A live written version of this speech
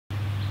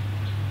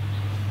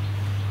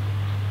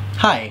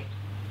Hi,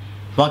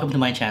 welcome to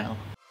my channel.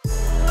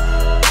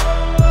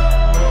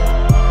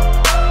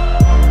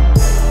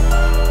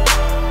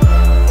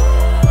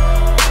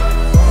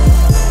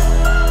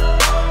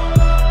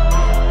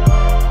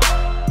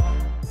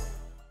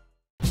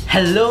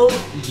 Hello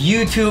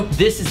YouTube,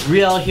 this is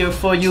Riyal here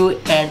for you,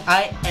 and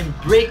I am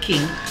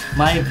breaking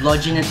my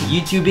Vloginity.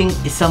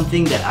 YouTubing is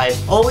something that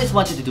I've always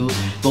wanted to do,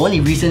 but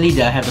only recently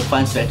that I have the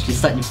funds to actually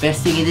start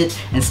investing in it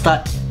and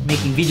start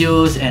making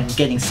videos and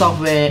getting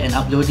software and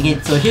uploading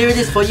it. So here it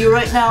is for you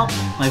right now,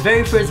 my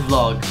very first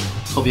vlog.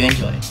 Hope you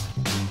enjoy.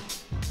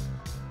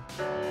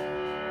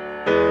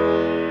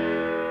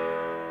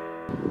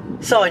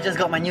 So I just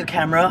got my new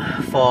camera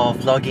for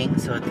vlogging,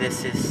 so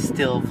this is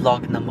still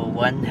vlog number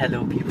 1.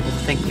 Hello people,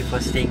 thank you for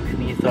staying with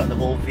me throughout the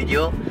whole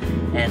video,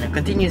 and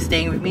continue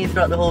staying with me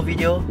throughout the whole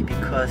video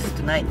because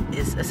tonight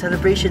is a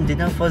celebration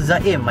dinner for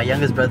Zaim, my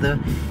youngest brother.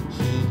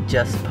 He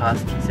just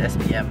passed his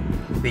SPM,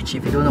 which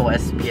if you don't know what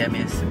SPM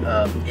is,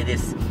 it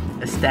is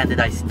a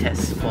standardized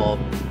test for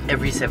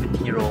every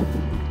 17-year-old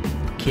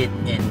kid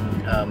in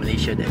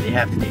Malaysia that they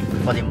have to take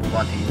before they move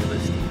on to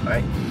university,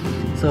 alright?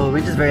 So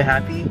we're just very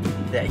happy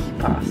that he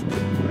passed.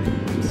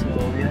 Right? So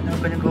we are now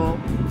going to go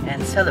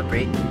and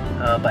celebrate,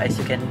 but as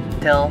you can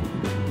tell,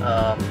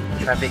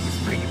 traffic is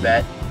pretty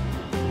bad.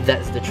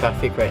 That's the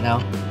traffic right now.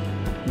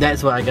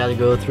 That's what I gotta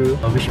go through.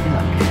 Wish me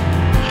luck.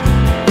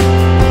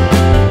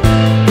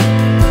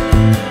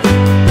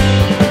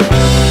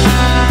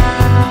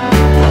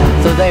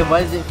 So Zay, what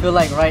does it feel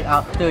like right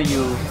after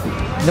you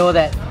know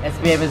that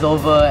SPM is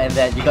over and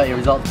that you got your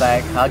results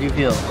back? How do you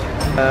feel?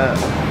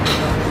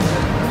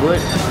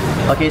 Good.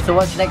 Okay, so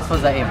what's next for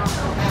Zaim?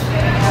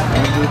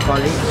 Do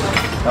college.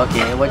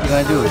 Okay, what you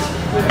gonna do?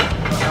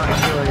 Not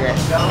sure yet.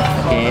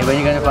 Okay, when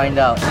you gonna find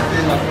out?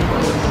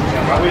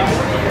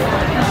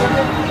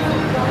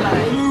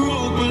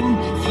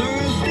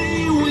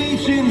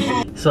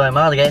 So I'm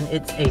out again.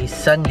 It's a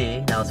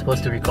Sunday. Now I was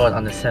supposed to record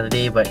on a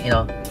Saturday, but you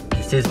know,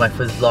 this is my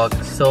first vlog,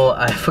 so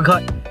I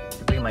forgot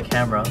to bring my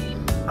camera.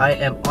 I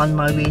am on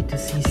my way to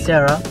see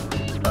Sarah,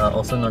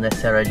 also known as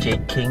Sarah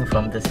Jade King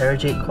from the Sarah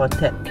Jade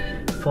Quartet,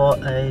 for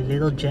a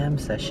little jam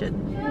session.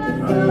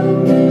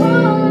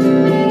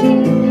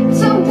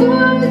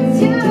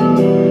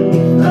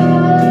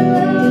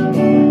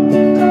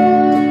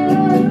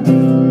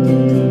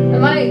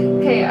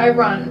 I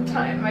run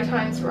time. My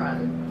times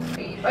run.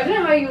 I don't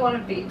know how you want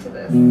to beat to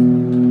this.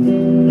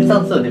 It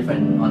sounds so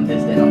different on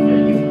this than on your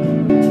you.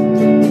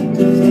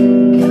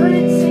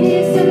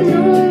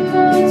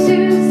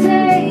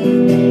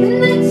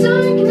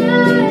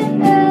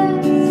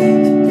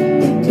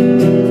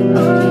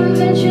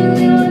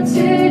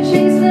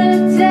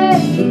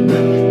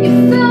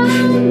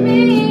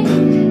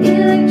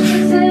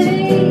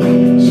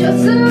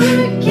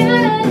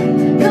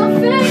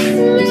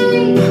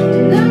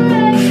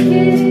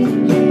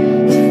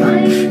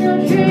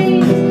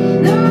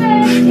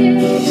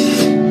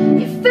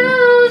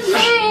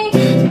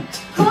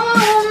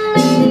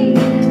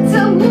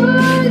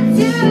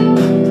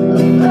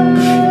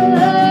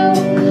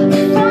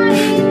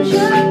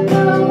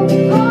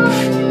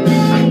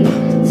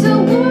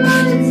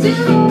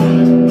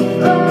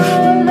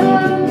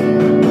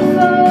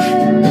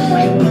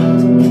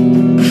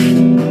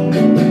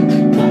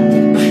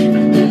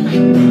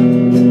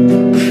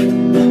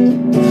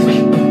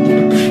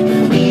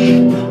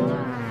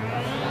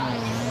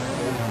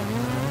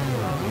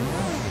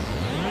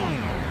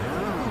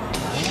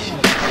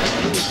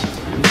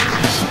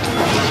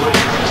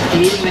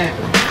 Eating that.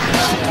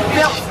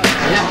 Milk!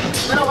 Yeah.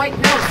 Little white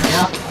milk!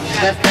 Yeah,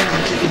 that's kind of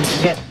what you can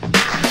get.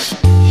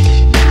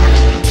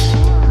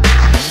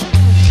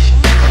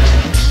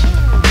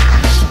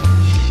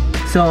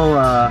 So,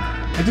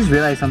 I just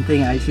realized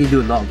something. I actually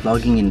do a lot of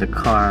vlogging in the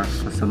car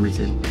for some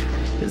reason.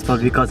 It's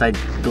probably because I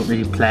don't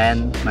really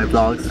plan my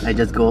vlogs. I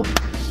just go,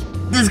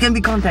 this can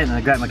be content, and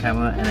I grab my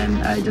camera and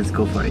then I just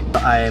go for it.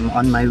 I'm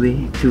on my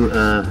way to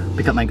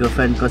pick up my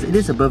girlfriend because it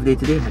is her birthday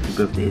today. Happy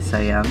birthday,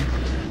 Sayang.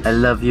 I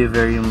love you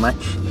very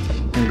much.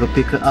 I'm gonna go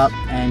pick her up,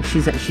 and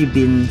she's actually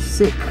been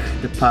sick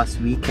the past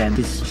weekend.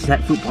 She's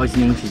had food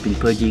poisoning, she's been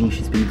purging,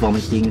 she's been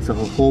vomiting, so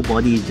her whole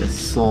body is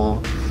just sore.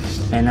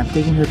 And I'm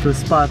taking her to a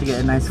spa to get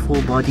a nice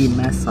full body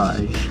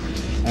massage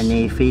and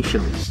a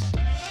facial.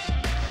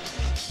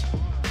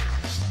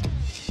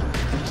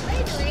 What are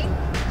you doing?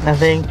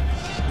 Nothing.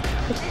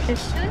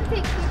 Don't take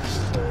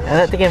pictures. I'm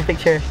not taking a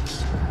picture.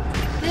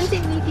 Don't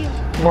take video.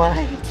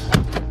 Why?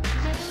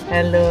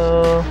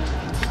 Hello.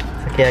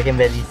 It's okay, I can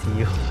barely see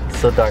you. It's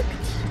so dark.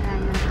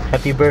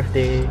 Happy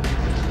birthday.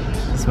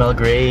 You smell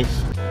great.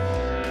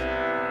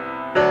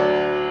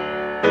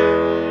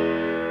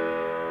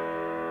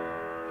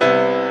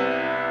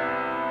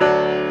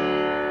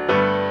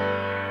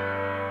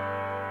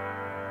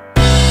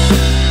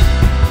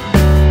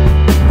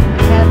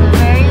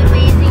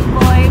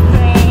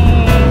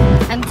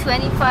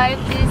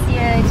 this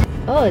year.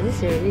 Oh, this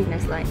is a really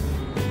nice line.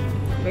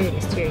 Very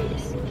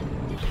mysterious.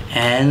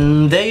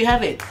 And there you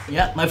have it.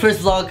 Yeah, my first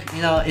vlog.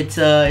 You know, it's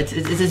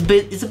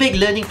a big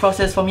learning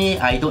process for me.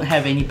 I don't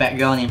have any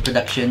background in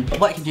production.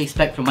 What can you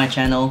expect from my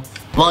channel?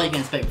 Well, you can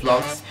expect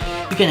vlogs.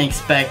 You can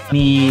expect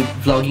me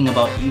vlogging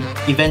about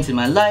events in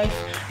my life,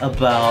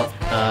 about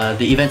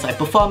the events I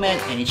perform at,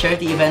 any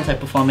charity events I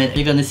perform at.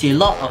 You're gonna see a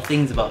lot of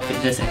things about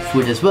fitness and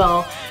food as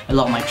well. A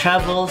lot of my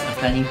travels. I'm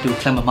planning to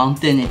climb a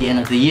mountain at the end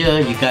of the year.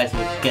 You guys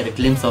will get a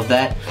glimpse of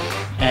that.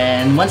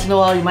 And once in a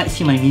while you might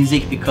see my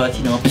music because,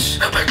 you know,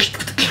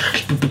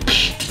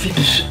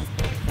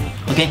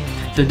 okay,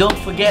 so don't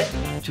forget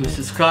to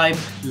subscribe,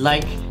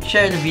 like,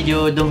 share the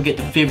video, don't forget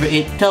to favorite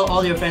it, tell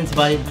all your friends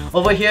about it.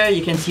 Over here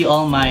you can see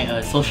all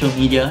my social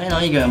media, you know,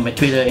 you got my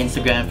Twitter,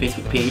 Instagram,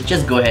 Facebook page.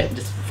 Just go ahead,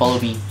 just follow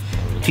me,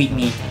 tweet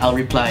me, I'll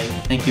reply.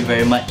 Thank you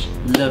very much,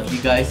 love you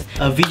guys.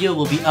 A video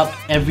will be up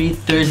every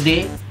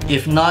Thursday.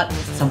 If not,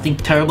 something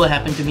terrible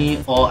happened to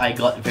me or I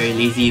got very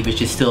lazy,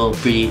 which is still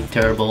pretty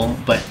terrible,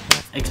 but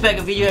expect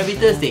a video every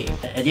Thursday.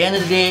 At the end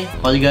of the day,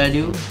 all you gotta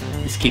do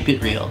is keep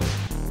it real.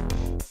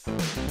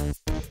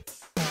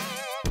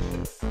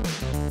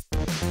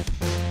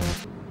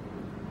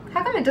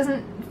 How come it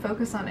doesn't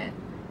focus on it?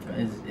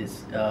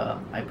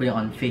 I put it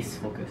on face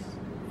focus.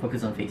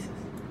 Focus on faces.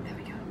 There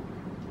we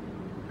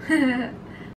go.